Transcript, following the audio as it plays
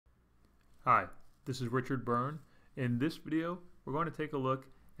Hi, this is Richard Byrne. In this video, we're going to take a look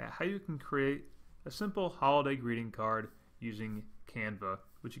at how you can create a simple holiday greeting card using Canva,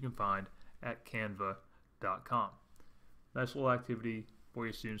 which you can find at canva.com. Nice little activity for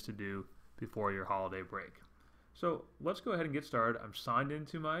your students to do before your holiday break. So let's go ahead and get started. I'm signed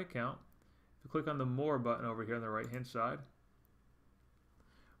into my account. If you click on the More button over here on the right hand side,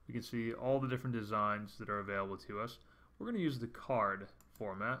 we can see all the different designs that are available to us. We're going to use the card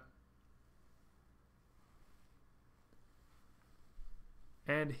format.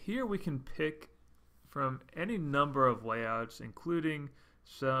 And here we can pick from any number of layouts, including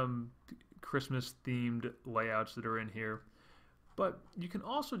some Christmas themed layouts that are in here. But you can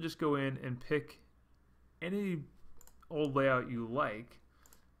also just go in and pick any old layout you like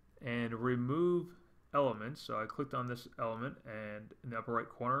and remove elements. So I clicked on this element, and in the upper right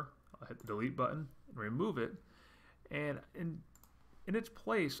corner I'll hit the delete button and remove it, and in its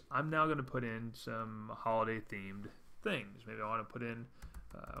place I'm now going to put in some holiday themed things. Maybe I want to put in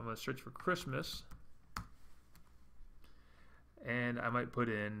I'm going to search for Christmas, and I might put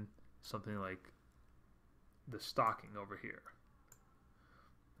in something like the stocking over here.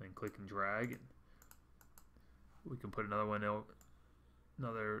 Then click and drag, and we can put another one out,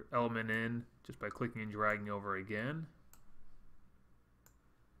 another element in just by clicking and dragging over again.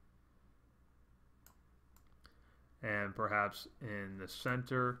 And perhaps in the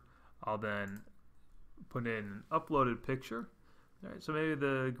center I'll then put in an uploaded picture. Alright, so maybe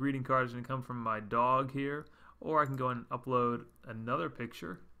the greeting card is going to come from my dog here, or I can go and upload another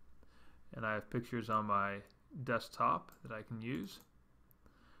picture, and I have pictures on my desktop that I can use.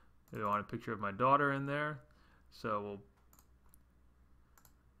 Maybe I want a picture of my daughter in there, so we'll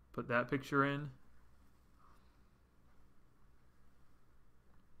put that picture in,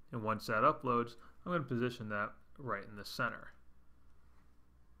 and once that uploads, I'm going to position that right in the center.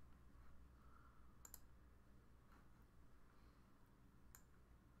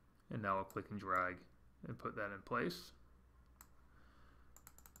 And now I'll click and drag and put that in place.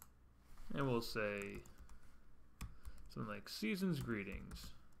 And we'll say something like Season's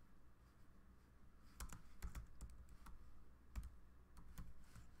Greetings.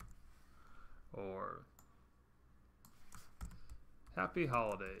 Or Happy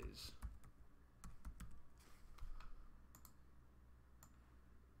Holidays.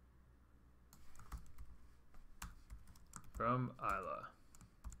 From Isla.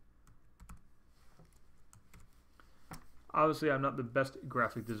 Obviously, I'm not the best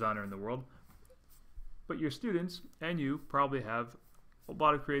graphic designer in the world, but your students and you probably have a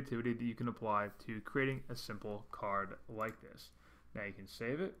lot of creativity that you can apply to creating a simple card like this. Now you can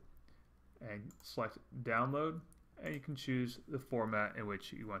save it and select download, and you can choose the format in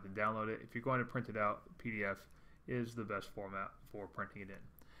which you want to download it. If you're going to print it out, PDF is the best format for printing it in.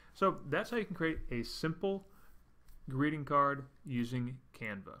 So that's how you can create a simple greeting card using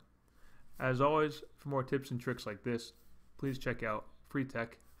Canva. As always, for more tips and tricks like this, please check out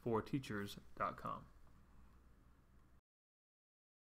freetechforteachers.com.